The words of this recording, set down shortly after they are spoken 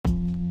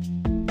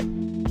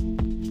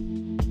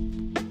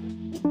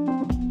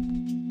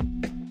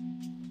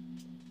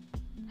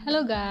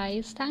Hello,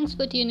 guys, thanks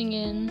for tuning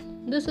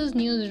in. This is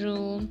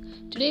Newsroom.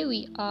 Today,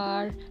 we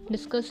are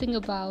discussing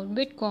about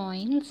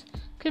bitcoins,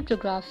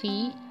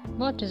 cryptography,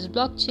 what is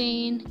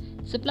blockchain,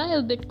 supply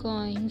of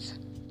bitcoins,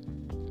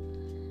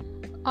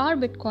 are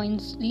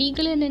bitcoins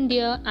legal in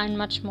India, and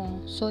much more.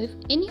 So, if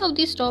any of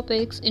these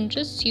topics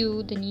interests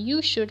you, then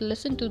you should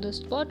listen to this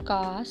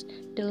podcast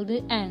till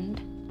the end.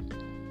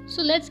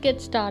 So, let's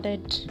get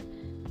started.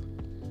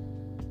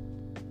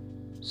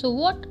 So,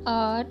 what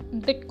are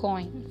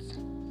bitcoins?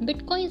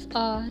 Bitcoins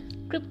are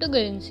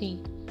cryptocurrency,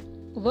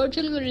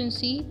 virtual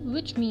currency,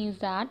 which means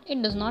that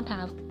it does not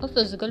have a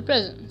physical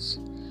presence.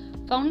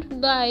 Founded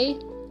by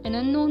an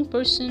unknown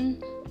person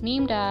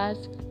named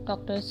as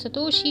Dr.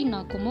 Satoshi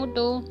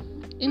Nakamoto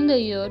in the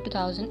year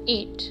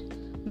 2008,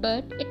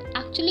 but it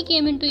actually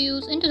came into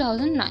use in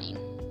 2009.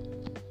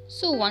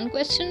 So, one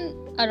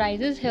question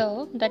arises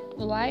here that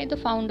why the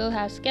founder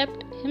has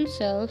kept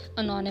himself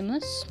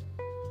anonymous.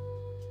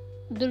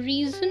 The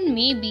reason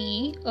may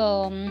be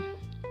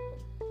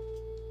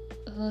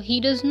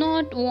he does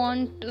not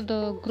want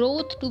the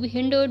growth to be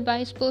hindered by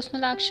his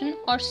personal action,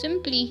 or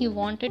simply he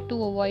wanted to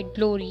avoid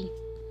glory.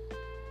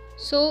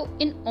 So,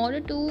 in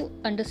order to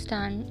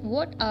understand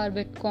what are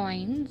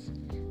bitcoins,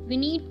 we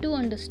need to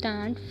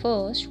understand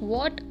first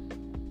what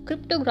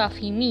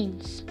cryptography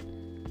means.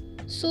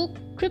 So,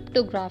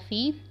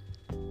 cryptography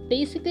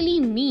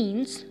basically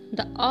means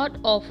the art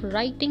of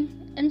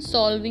writing and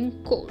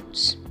solving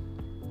codes,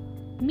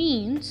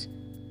 means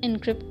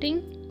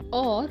encrypting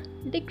or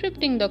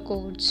decrypting the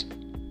codes.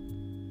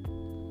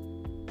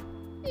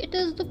 It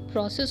is the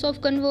process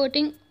of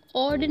converting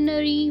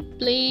ordinary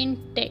plain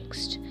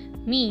text,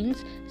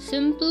 means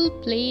simple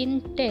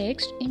plain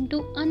text,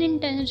 into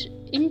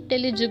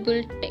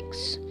unintelligible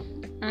text,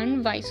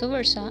 and vice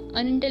versa.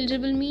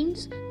 Unintelligible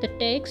means the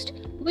text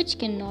which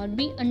cannot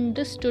be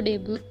understood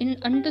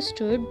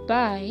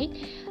by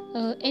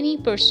any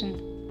person.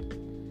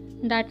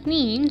 That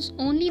means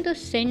only the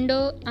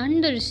sender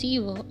and the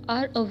receiver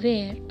are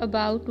aware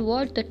about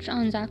what the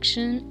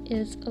transaction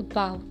is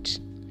about.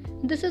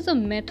 This is a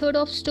method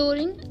of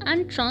storing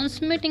and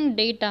transmitting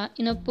data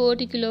in a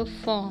particular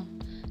form,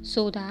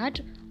 so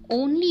that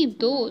only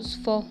those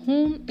for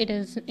whom it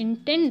is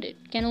intended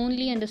can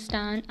only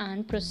understand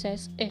and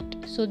process it.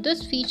 So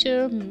this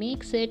feature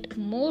makes it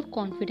more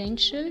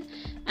confidential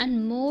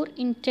and more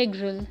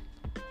integral.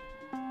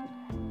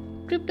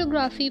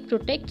 Cryptography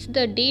protects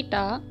the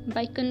data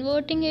by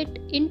converting it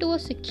into a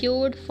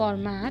secured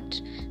format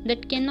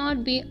that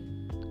cannot be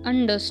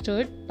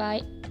understood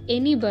by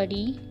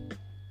anybody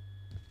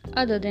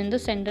other than the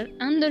sender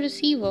and the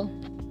receiver.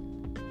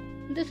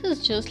 This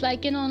is just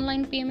like an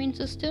online payment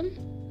system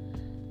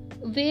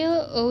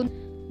where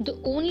the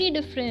only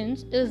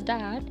difference is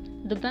that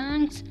the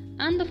banks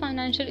and the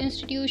financial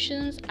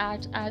institutions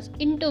act as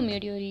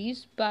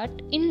intermediaries, but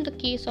in the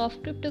case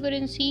of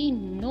cryptocurrency,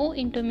 no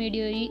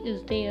intermediary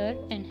is there,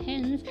 and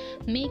hence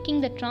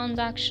making the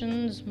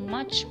transactions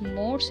much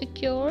more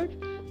secure,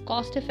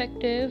 cost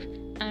effective,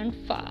 and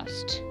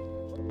fast.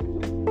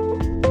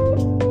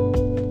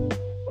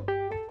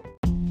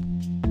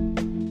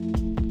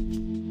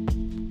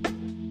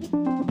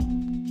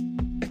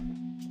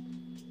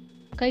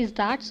 Guys,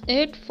 that's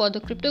it for the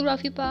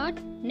cryptography part.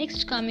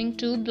 Next, coming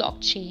to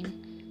blockchain.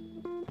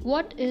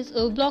 What is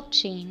a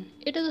blockchain?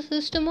 It is a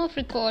system of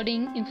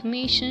recording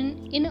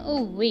information in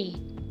a way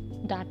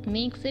that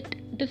makes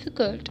it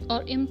difficult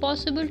or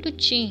impossible to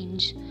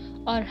change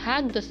or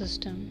hack the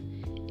system.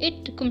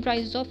 It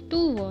comprises of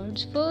two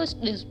words. First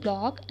is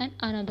block and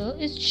another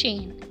is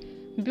chain.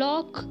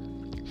 Block,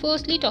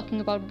 firstly talking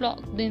about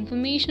block, the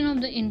information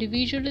of the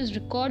individual is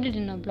recorded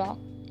in a block,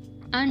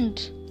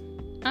 and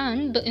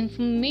the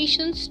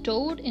information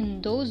stored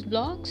in those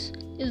blocks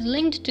is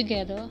linked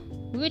together,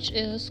 which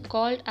is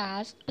called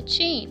as a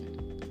chain.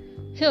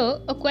 Here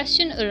a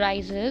question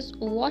arises,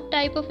 what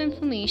type of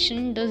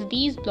information does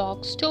these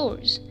blocks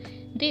stores?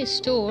 They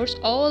stores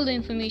all the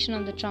information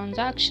of the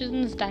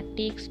transactions that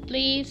takes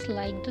place,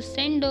 like the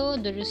sender,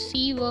 the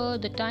receiver,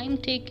 the time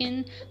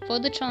taken for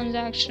the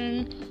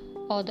transaction,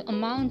 or the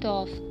amount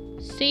of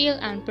sale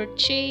and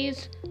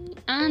purchase,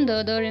 and the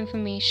other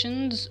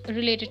informations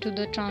related to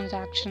the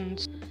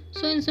transactions.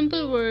 So in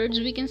simple words,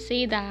 we can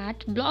say that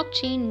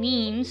blockchain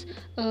means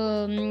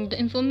the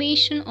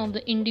information of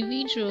the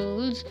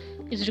individuals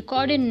is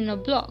recorded in a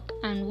block,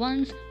 and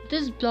once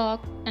this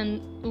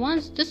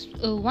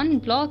one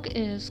block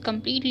is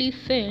completely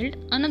filled,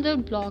 another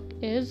block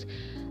is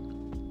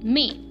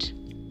made,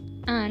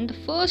 and the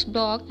first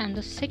block and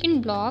the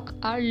second block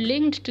are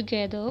linked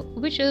together,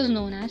 which is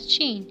known as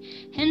chain,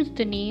 hence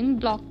the name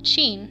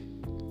blockchain.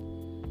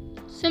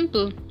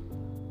 Simple.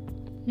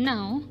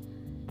 Now,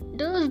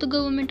 does the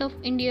government of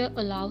India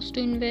allows to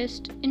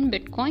invest in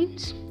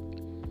bitcoins?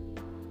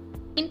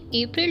 In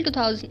April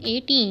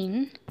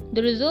 2018,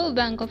 the Reserve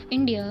Bank of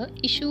India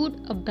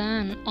issued a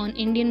ban on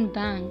Indian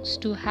banks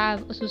to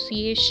have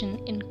association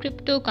in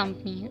crypto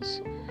companies.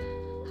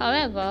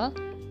 However,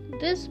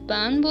 this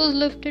ban was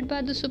lifted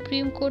by the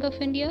Supreme Court of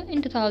India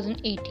in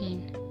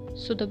 2018.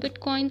 So the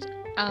bitcoins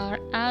are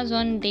as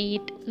on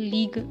date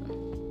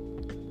legal.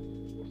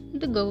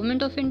 The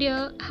government of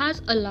India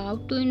has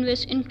allowed to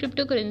invest in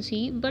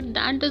cryptocurrency, but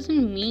that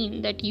doesn't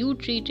mean that you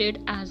treat it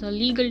as a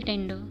legal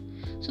tender.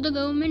 So the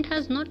government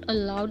has not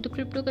allowed the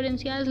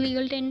cryptocurrency as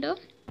legal tender,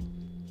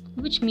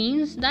 which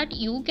means that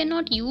you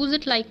cannot use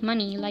it like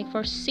money, like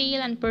for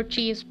sale and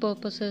purchase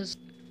purposes.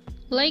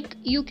 Like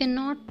you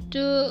cannot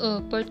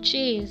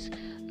purchase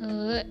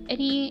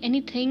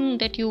anything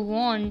that you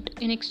want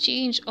in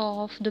exchange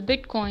of the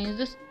bitcoins.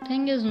 This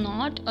thing is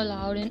not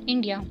allowed in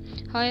India.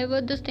 However,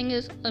 this thing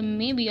is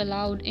maybe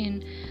allowed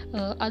in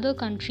other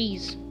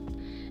countries.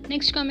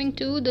 Next, coming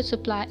to the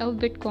supply of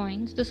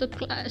bitcoins. The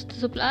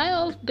supply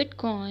of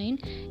bitcoin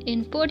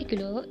in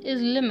particular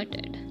is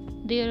limited.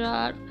 There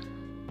are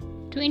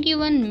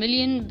 21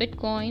 million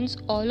bitcoins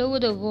all over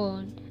the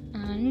world,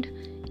 and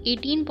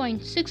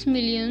 18.6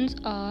 millions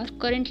are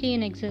currently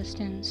in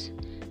existence.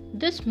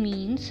 This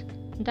means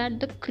that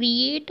the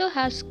creator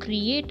has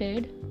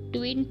created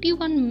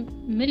 21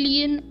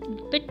 million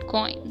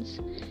bitcoins,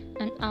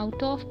 and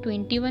out of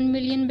 21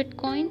 million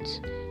bitcoins,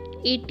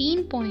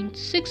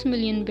 18.6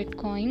 million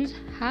bitcoins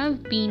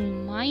have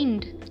been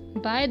mined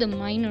by the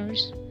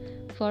miners.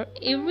 For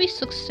every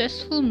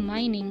successful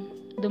mining,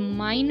 the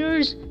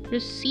miners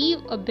receive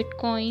a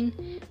bitcoin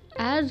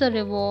as a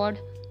reward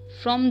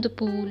from the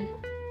pool.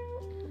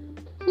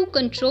 Who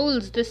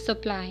controls this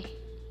supply?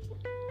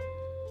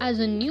 As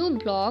a new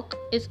block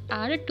is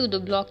added to the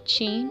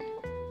blockchain,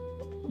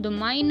 the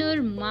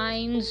miner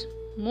mines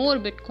more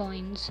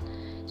bitcoins,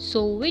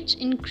 so which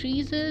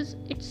increases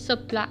its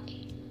supply.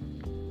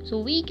 So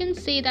we can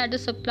say that the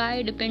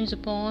supply depends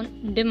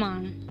upon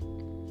demand.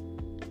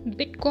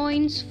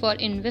 Bitcoins for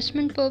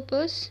investment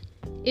purpose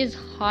is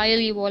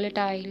highly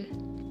volatile.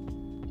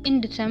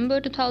 In December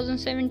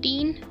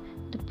 2017,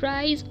 the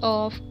price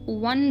of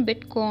one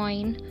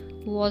bitcoin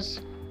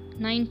was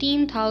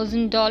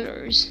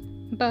 $19,000,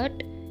 but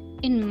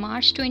in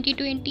March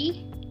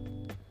 2020,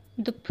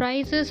 the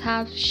prices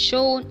have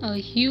shown a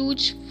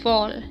huge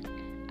fall,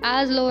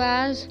 as low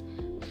as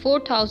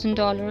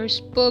 $4,000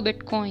 per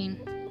bitcoin,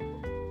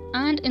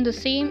 and in the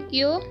same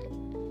year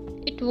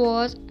it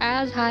was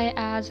as high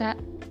as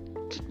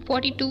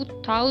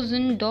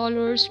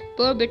 $42,000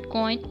 per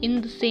bitcoin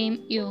in the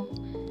same year.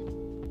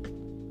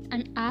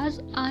 And as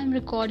I'm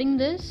recording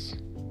this,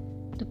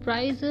 the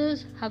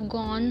prices have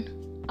gone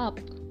up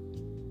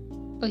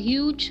a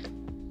huge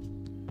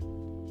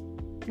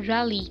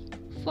rally,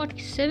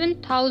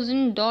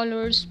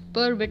 $47,000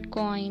 per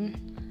bitcoin.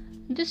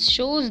 This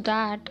shows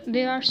that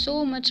there are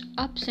so much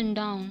ups and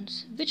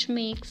downs, which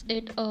makes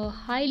it a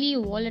highly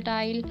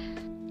volatile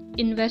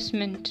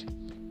investment.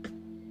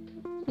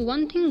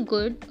 One thing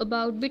good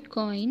about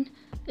bitcoin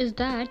is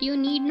that you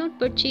need not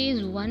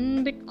purchase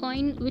one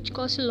bitcoin, which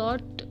costs a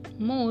lot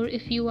more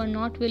if you are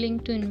not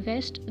willing to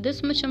invest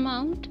this much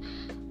amount.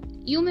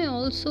 You may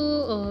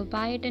also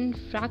buy it in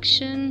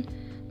fraction,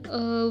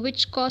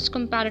 which costs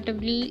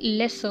comparatively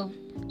lesser.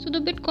 So the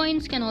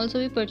bitcoins can also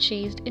be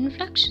purchased in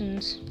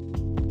fractions.